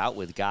 she would go out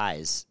with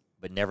guys,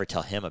 but never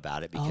tell him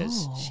about it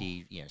because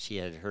she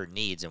had her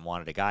needs and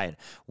wanted a guy. And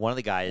one of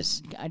the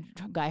guys, a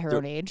guy her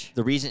own age.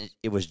 The reason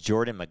it was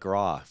Jordan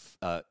McGraw,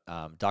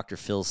 Dr.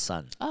 Phil's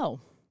son.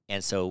 Oh.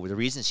 And so the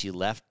reason she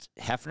left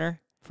Hefner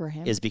for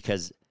him is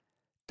because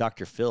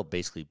Dr. Phil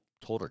basically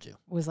told her to.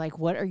 Was like,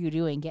 what are you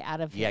doing? Get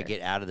out of here. Yeah,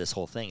 get out of this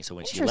whole thing. So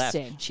when she left,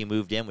 she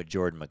moved in with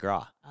Jordan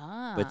McGraw.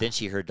 Ah. But then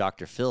she heard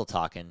Dr. Phil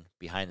talking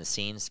behind the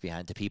scenes,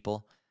 behind the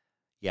people.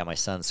 Yeah, my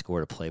son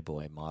scored a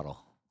Playboy model.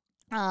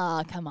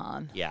 Ah, come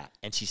on. Yeah,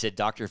 and she said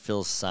Dr.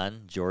 Phil's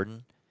son,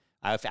 Jordan,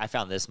 I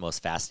found this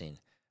most fascinating,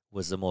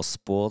 was the most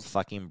spoiled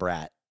fucking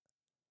brat.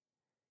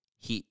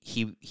 He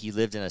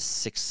lived in a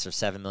 $6 or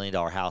 $7 million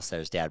house that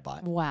his dad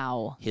bought.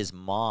 Wow. His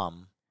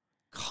mom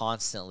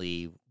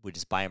constantly would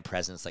just buy him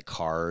presents like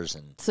cars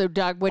and so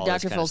what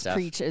Dr. Phil's stuff.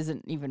 preach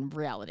isn't even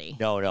reality.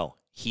 No,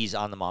 he's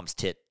on the mom's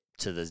tit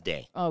to this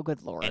day. Oh,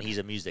 good Lord. And he's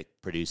a music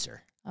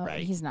producer. Oh,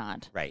 right? He's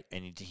not. Right,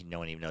 and no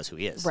one even knows who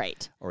he is.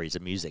 Right. Or he's a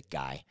music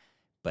guy.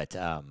 But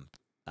the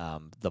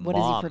what mom,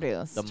 has he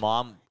produced? the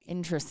mom,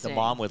 interesting. The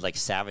mom would like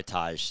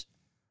sabotage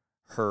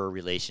her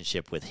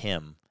relationship with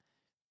him,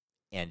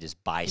 and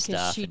just buy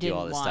stuff and do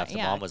all this stuff. The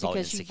mom was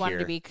always insecure. Because she wanted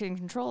to be in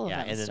control of him.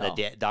 And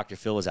then Dr.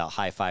 Phil was out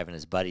high-fiving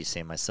his buddies,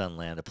 saying, "My son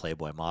landed a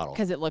Playboy model."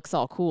 Because it looks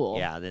all cool.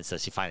 Yeah. Then so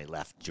she finally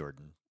left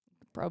Jordan.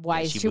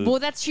 Why is she? Well,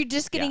 that's she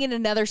just getting in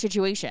another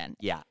situation.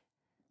 Yeah.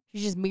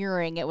 She's just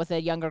mirroring it with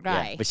a younger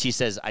guy. Yeah. But she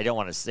says, I don't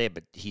want to say it,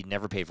 but he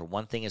never paid for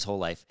one thing his whole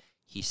life.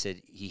 He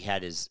said he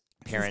had his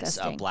parents'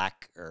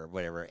 black or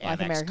whatever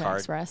Amex American card,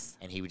 Express.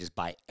 and he would just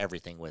buy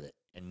everything with it,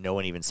 and no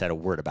one even said a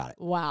word about it.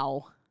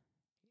 Wow.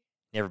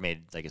 Never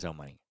made like his own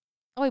money.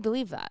 Oh, I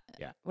believe that.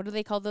 Yeah. What do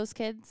they call those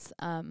kids?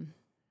 There's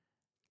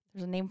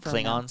a name for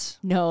Klingons.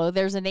 them. No,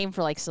 there's a name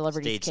for like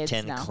celebrities' Stage kids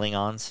 10 now.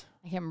 Klingons.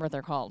 I can't remember what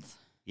they're called.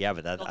 Yeah,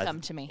 but They'll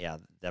come to me. Yeah,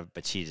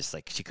 but she just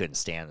like she couldn't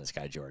stand this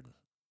guy Jordan.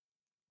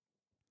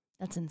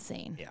 That's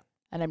insane. Yeah,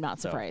 and I'm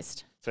not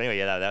surprised. So anyway,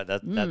 yeah,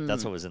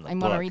 that's what was in the book. I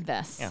want to read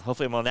this. Yeah,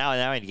 hopefully, well now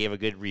I gave a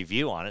good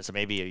review on it, so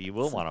maybe you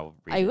will want to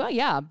read it.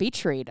 Yeah,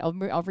 beach read. I'll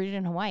read it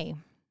in Hawaii.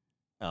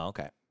 Oh,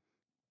 okay.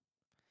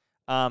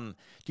 Do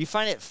you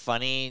find it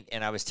funny?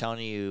 And I was telling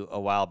you a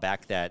while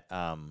back that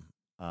for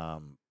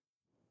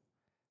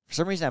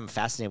some reason I'm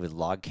fascinated with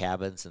log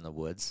cabins in the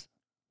woods.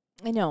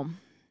 I know,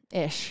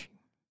 ish.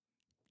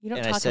 You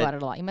don't talk about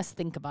it a lot. You must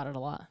think about it a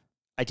lot.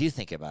 I do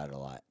think about it a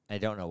lot. I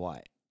don't know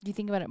why. Do you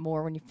think about it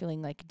more when you're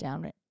feeling like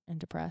down and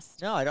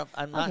depressed? No, I don't.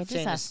 I'm not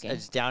saying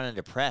it's down and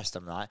depressed.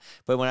 I'm not.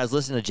 But when I was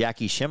listening to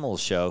Jackie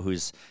Schimmel's show,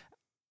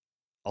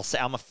 I'll say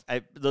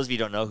those of you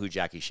who don't know who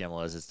Jackie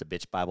Schimmel is, it's the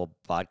Bitch Bible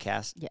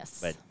podcast. Yes.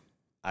 But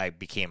I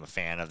became a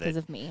fan of it. Because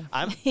of me.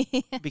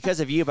 Because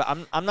of you, but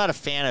I'm not a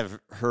fan of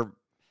her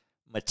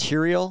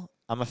material.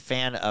 I'm a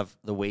fan of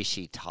the way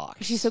she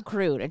talks. She's so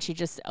crude, and she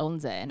just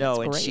owns it. And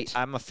it's great.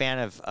 I'm a fan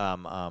of.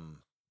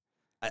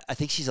 I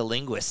think she's a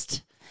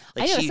linguist.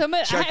 Like I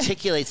know, she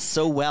articulates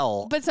so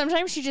well. But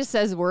sometimes she just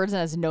says words and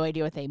has no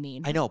idea what they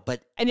mean. I know,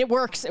 and it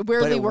works. It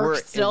weirdly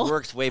works still. It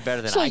works way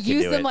better than She'll I can do it.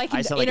 She'll use them like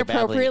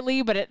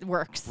inappropriately, but it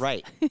works.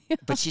 Right.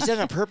 But she's done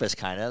it on purpose,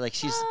 kind of. Like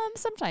she's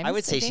sometimes. I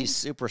would say she's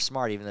super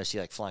smart, even though she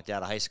like flunked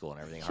out of high school and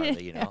everything.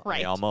 Hardly, you know, right? I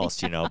mean,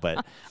 almost, you know.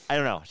 But I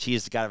don't know.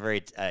 She's got a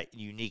very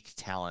unique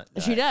talent.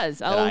 She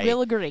does. I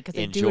will agree because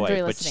I do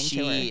enjoy listening to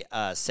her.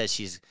 But she says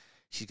she's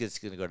going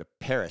to go to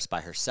Paris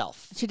by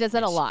herself. She does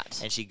that a lot.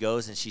 And she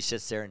goes and she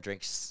sits there and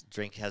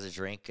has a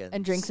drink.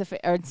 And drinks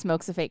or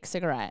smokes a fake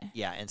cigarette.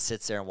 Yeah, and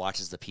sits there and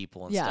watches the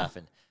people and stuff.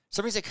 And for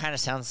some reason, it kind of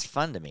sounds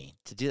fun to me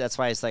to do. That's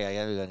why it's like I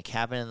got to go in a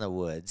cabin in the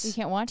woods. You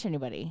can't watch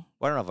anybody.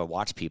 Well, I don't know if I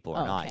watch people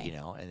or not, you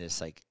know. And it's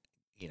like,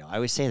 you know, I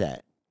always say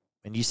that.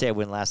 And you say it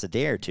wouldn't last a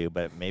day or two,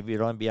 but maybe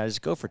it'd only be I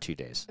just go for 2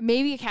 days.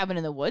 Maybe a cabin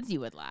in the woods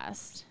you would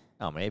last.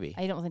 Oh, maybe.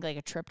 I don't think like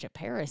a trip to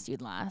Paris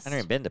you'd last. I've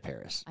never been to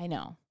Paris. I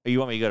know. You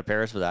want me to go to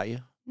Paris without you?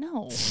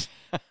 No.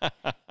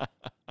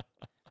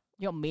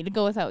 You want me to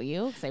go without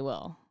you? Because I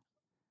will.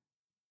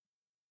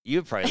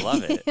 You'd probably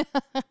love it.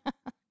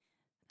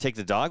 Take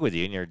the dog with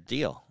you in your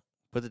deal.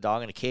 Put the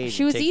dog in a cage.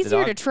 She was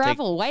easier to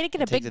travel. Why did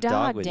get a big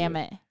dog, damn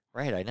it?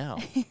 Right, I know.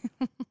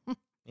 You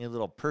need a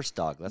little purse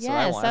dog. That's what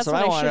I want. That's what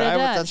I should have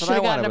done. Should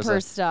have gotten a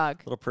purse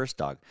dog. Little purse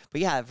dog.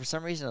 But yeah, for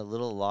some reason, a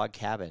little log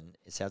cabin.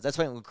 It sounds. That's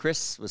when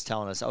Chris was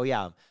telling us, oh,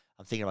 yeah, I'm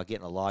thinking about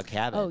getting a log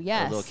cabin. Oh,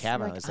 yes. A little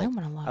cabin. Like, I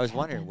want a log I was cabin.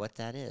 wondering what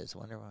that is.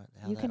 How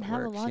you that can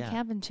have works. a log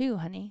cabin too,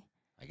 honey.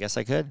 I guess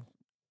I could.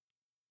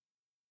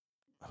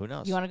 Who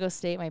knows? You want to go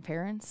stay at my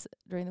parents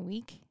during the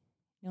week?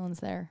 No one's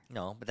there.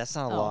 No, but that's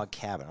not a log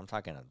cabin. I'm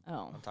talking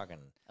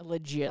a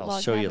legit log cabin.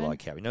 I'll show you a log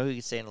cabin. You know who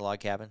can stay in a log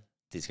cabin?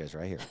 These guys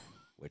right here,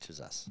 which is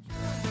us.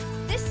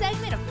 This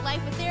segment of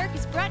Life with Eric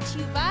is brought to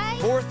you by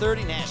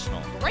 430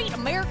 National. Great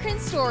American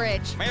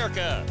Storage.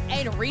 America.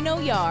 And Reno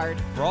Yard.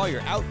 For all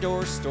your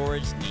outdoor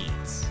storage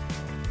needs.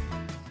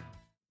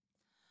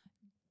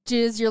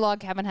 Does your log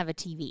cabin have a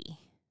TV?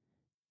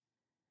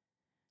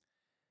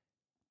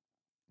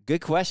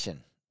 Good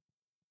question.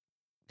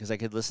 Because I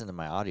could listen to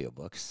my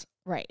audiobooks.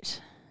 Right.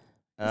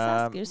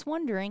 Just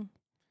wondering.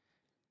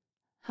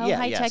 How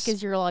high-tech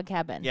is your log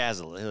cabin? Yeah,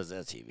 it was a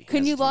TV.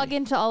 Couldn't you log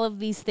into all of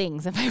these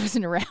things if I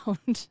wasn't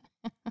around?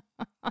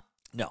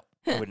 No.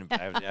 I wouldn't.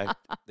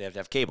 They have to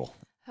have cable.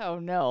 Oh,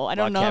 no. I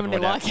don't know how many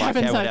log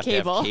cabins on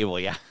cable. Have cable,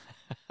 yeah.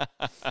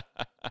 I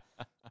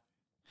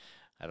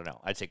don't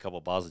know. I'd take a couple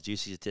of bottles of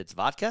Juicy Tits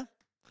vodka.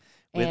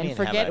 And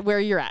forget where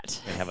you're at.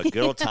 And have a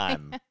good old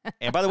time.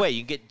 And by the way,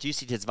 you can get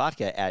Juicy Tits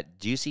Vodka at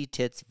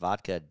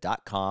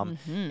juicytitsvodka.com.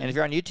 Mm-hmm. And if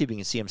you're on YouTube, you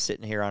can see them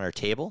sitting here on our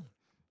table.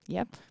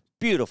 Yep.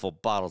 Beautiful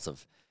bottles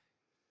of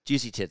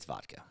Juicy Tits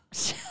Vodka.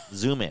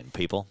 Zoom in,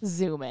 people.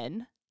 Zoom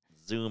in.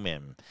 Zoom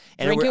in.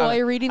 And drink it while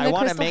you're reading the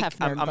Crystal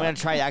Hefner. I'm going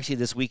to try actually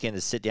this weekend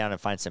to sit down and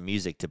find some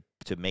music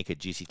to make a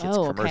Juicy Tits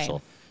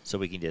commercial so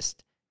we can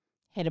just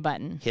hit the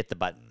button.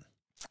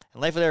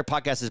 And Life with Air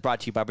podcast is brought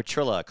to you by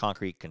Petrilla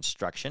Concrete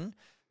Construction.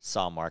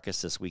 Saw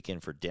Marcus this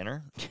weekend for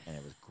dinner, and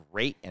it was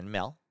great. And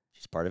Mel,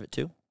 she's part of it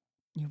too.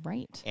 You're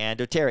right. And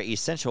doTERRA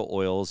Essential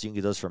Oils, you can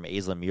get those from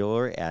Aisla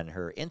Mueller, and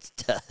her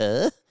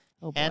Insta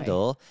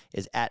handle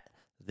is at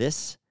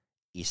This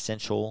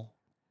Essential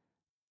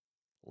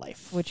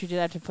Life. What you did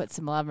have to put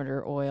some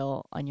lavender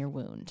oil on your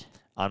wound.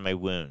 On my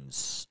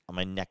wounds, on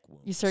my neck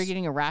wounds. You started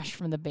getting a rash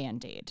from the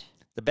Band-Aid.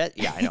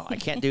 Yeah, I know. I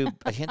can't do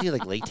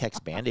like latex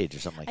Band-Aids or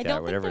something like that,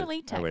 or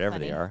whatever,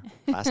 they are.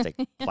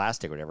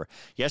 Plastic, whatever.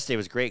 Yesterday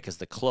was great because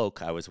the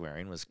cloak I was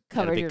wearing was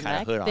covered your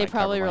neck. Hood on. They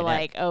probably were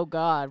like, "Oh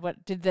God,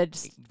 what did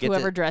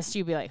whoever dressed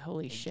you be like?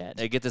 Holy shit!"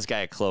 They get this guy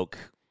a cloak.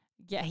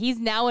 Yeah, he's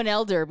now an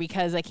elder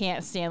because I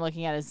can't stand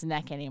looking at his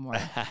neck anymore.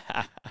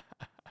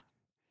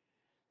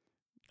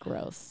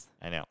 Gross.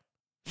 I know.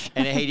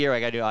 And hey, dear, I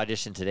got to do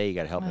audition today. You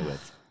got to help me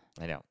with.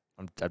 I know.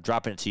 I'm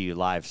dropping it to you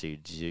live, so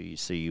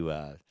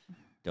you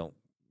don't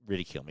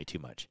ridicule me too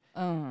much.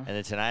 And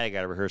then tonight I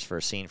got to rehearse for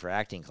a scene for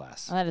acting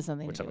class. That is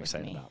something which to do I'm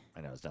excited with me. about.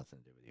 I know it's nothing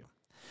to do with you.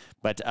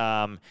 But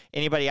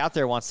anybody out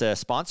there wants to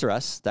sponsor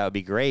us, that would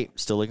be great.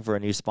 Still looking for a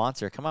new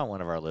sponsor. Come on,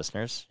 one of our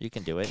listeners. You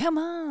can do it. Come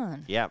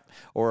on. Yeah.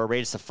 Or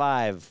rate us a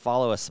 5.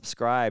 Follow us,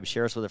 subscribe,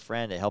 share us with a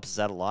friend. It helps us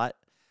out a lot.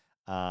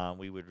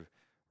 We would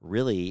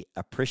really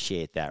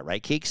appreciate that.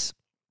 Right, Keeks?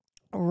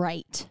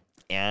 Right.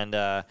 And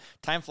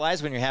time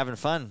flies when you're having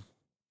fun.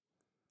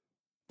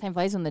 Time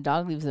flies when the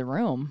dog leaves the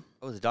room.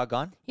 Oh, is the dog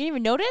gone? You didn't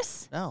even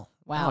notice? No.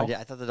 Wow. No,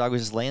 I thought the dog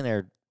was just laying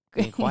there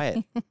being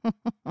quiet.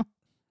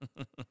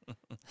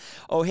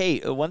 Oh, hey,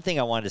 one thing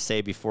I wanted to say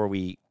before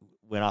we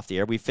went off the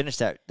air. We finished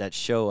that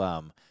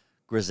show,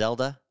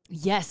 Griselda.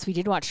 Yes, we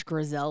did watch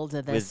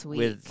Griselda this week.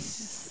 With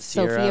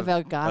Sofia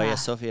Vergara. Oh, yeah,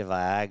 Sofia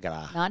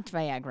Vergara. Not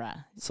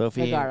Viagra.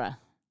 Sofia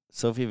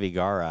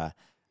Vergara.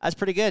 That's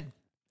pretty good.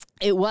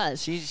 It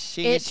was. She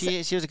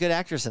was a good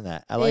actress in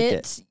that. I liked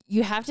it.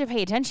 You have to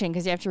pay attention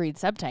because you have to read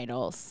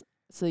subtitles.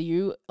 So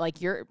you're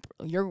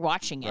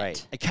watching it.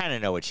 Right. I kind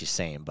of know what she's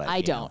saying, but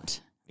I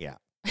don't. Yeah.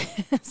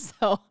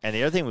 So. And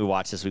the other thing we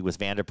watched this week was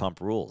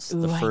Vanderpump Rules,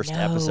 the first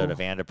episode of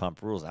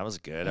Vanderpump Rules. That was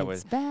good.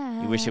 It's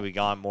bad. You wish it would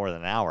gone more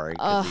than an hour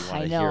because you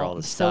want to hear all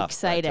the stuff.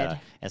 So excited. But,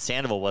 and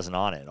Sandoval wasn't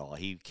on it at all.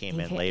 He came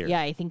in later.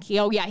 Yeah, I think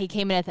he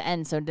came in at the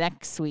end. So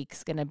next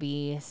week's gonna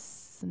be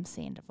some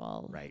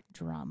Sandoval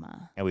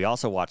drama. And we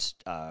also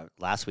watched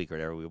last week or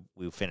whatever.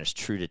 We finished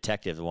True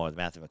Detective, the one with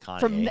Matthew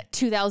McConaughey from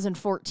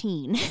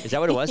 2014. Is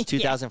that what it was?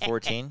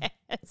 2014.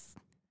 Yes.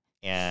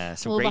 Yeah,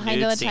 some great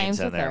nude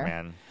scenes in there,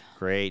 man.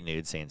 Great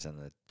nude scenes in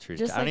the True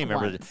Detective. I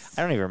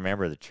don't even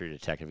remember the True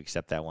Detective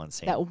except that one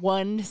scene. That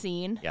one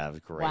scene. Yeah, it was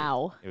great.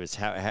 Wow. It was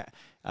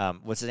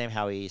what's his name?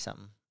 Howie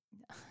something.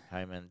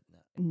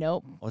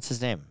 Nope. What's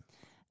his name?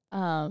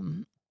 How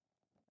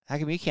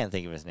come you can't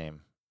think of his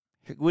name?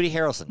 Woody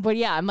Harrelson. But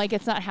yeah, I'm like,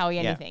 it's not Howie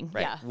anything.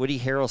 Right. Yeah. Woody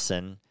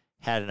Harrelson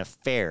had an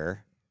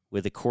affair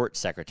with the court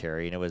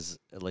secretary, and it was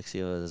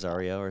Alexia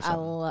Desario or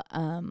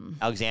something.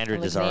 Alexandria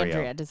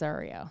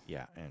Desario.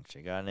 Yeah, and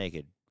she got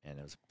naked, and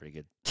it was pretty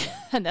good.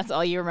 And that's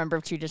all you remember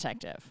of True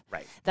Detective.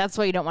 Right. That's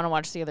why you don't want to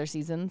watch the other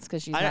seasons,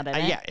 because she's not in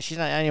it. Yeah, she's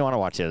not. I didn't want to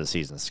watch the other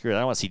seasons. Screw it. I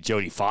don't want to see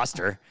Jodie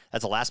Foster.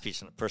 That's the last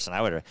person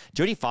I would have.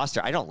 Jodie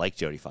Foster. I don't like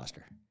Jodie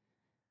Foster.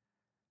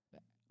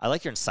 I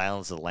like her in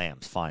Silence of the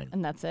Lambs. Fine.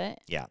 And that's it?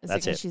 Yeah,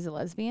 that's it. She's a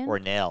lesbian? Or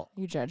Nell.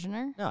 You judging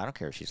her? No, I don't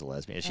care if she's a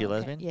lesbian. Is she a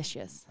lesbian? Yes, she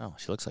is. Oh,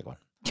 she looks like one.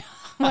 Oh,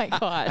 my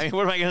God. I mean,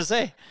 what am I going to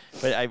say?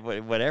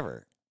 But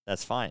whatever.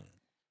 That's fine.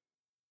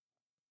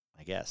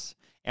 I guess.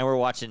 And we're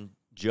watching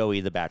Joey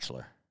the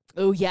Bachelor.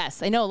 Oh,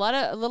 yes. I know.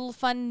 A little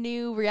fun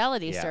new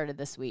reality started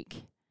this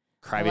week.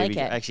 Crybaby. Like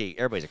it. Actually,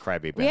 everybody's a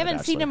crybaby. We haven't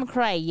seen him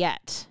cry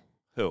yet.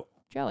 Who?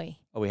 Joey.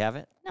 Oh, we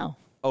haven't? No.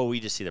 Oh,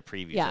 we just see the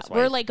previews. Yeah,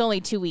 we're like only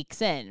 2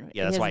 weeks in.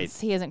 Yeah, that's why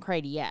he hasn't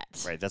cried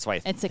yet. Right, that's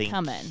why it's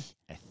coming.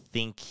 I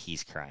think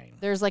he's crying.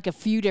 There's like a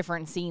few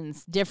different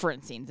scenes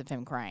of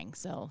him crying,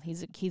 so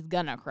he's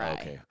gonna cry.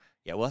 Okay.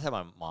 Yeah, we'll have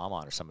my mom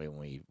on or somebody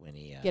when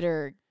he get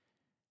her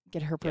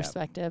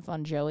perspective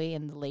on Joey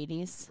and the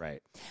ladies.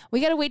 Right.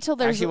 We gotta wait till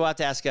there's. Actually, we'll have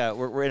to ask.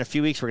 We're in a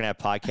few weeks. We're gonna have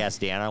podcast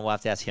Dan on. We'll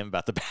have to ask him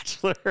about The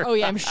Bachelor. Oh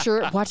yeah, I'm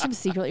sure. Watch him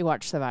secretly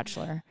watch The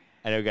Bachelor.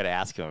 I know we got to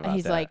ask him about and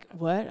he's that. Like,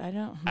 what? I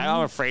don't.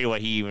 I'm afraid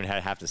what he even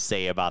have to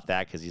say about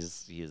that because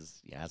he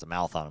has a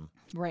mouth on him.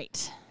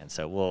 Right. And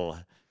so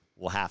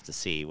we'll have to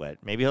see what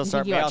maybe he'll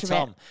start. Maybe I'll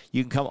tell him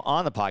you can come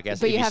on the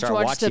podcast, but you have to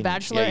watch The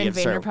Bachelor and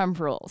Vanderpump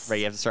Rules. Right,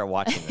 you have to start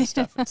watching this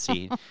stuff and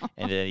see,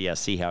 and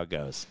see how it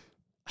goes.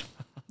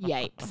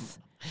 Yikes.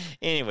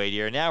 Anyway,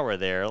 dear, now we're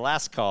there.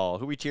 Last call.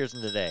 Who are we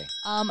cheersing today?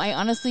 I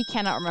honestly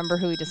cannot remember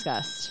who we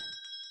discussed.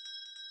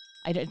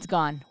 It's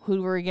gone.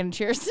 Who were we going to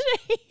cheers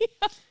today?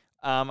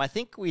 I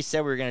think we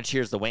said we were going to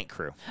cheers the Wink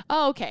crew.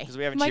 Oh, okay. Because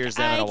we haven't cheers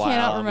them in a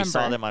while. We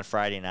saw them on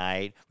Friday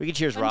night. We can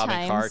cheers Rob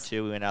and Carr,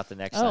 too. We went out the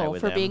next night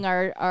with them. For being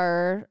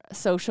our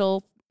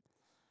social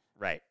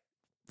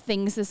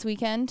things this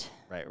weekend.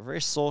 Right. We're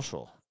very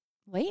social.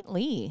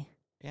 Lately.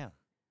 Yeah.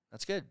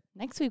 That's good.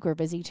 Next week we're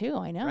busy too.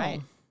 I know.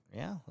 Right.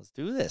 Yeah. Let's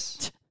do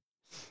this.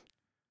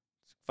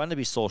 It's fun to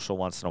be social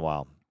once in a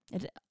while.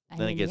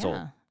 Then it gets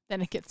old.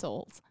 Then it gets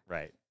old.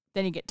 Right.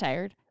 Then you get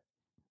tired.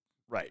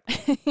 Right.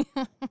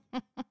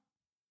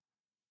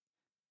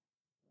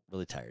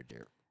 Really tired,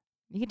 dear.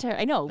 You get tired.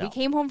 I know. No. We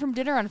came home from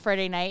dinner on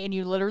Friday night and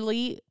you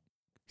literally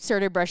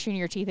started brushing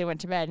your teeth and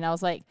went to bed. And I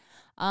was like,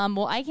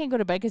 well, I can't go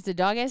to bed because the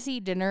dog has to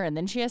eat dinner and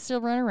then she has to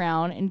run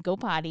around and go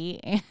potty.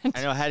 And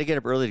I know I had to get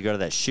up early to go to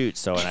that shoot,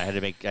 so and I had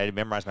to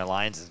memorize my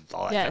lines and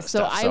all that kind of so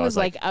stuff. I was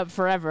like up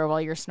forever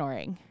while you're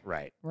snoring.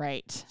 Right.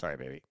 Right. Sorry,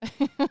 baby.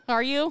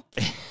 Are you?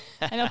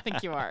 I don't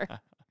think you are.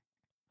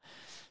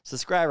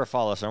 Subscribe or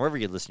follow us on wherever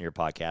you listen to your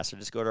podcast, or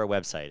just go to our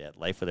website at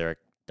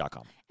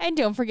lifewitheric.com. And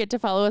don't forget to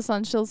follow us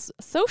on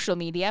social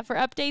media for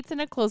updates and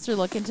a closer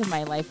look into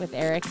my life with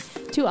Eric.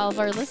 To all of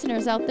our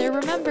listeners out there,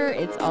 remember,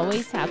 it's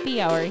always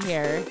happy hour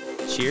here.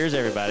 Cheers,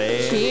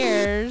 everybody.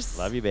 Cheers.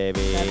 Love you,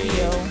 baby.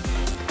 Love you.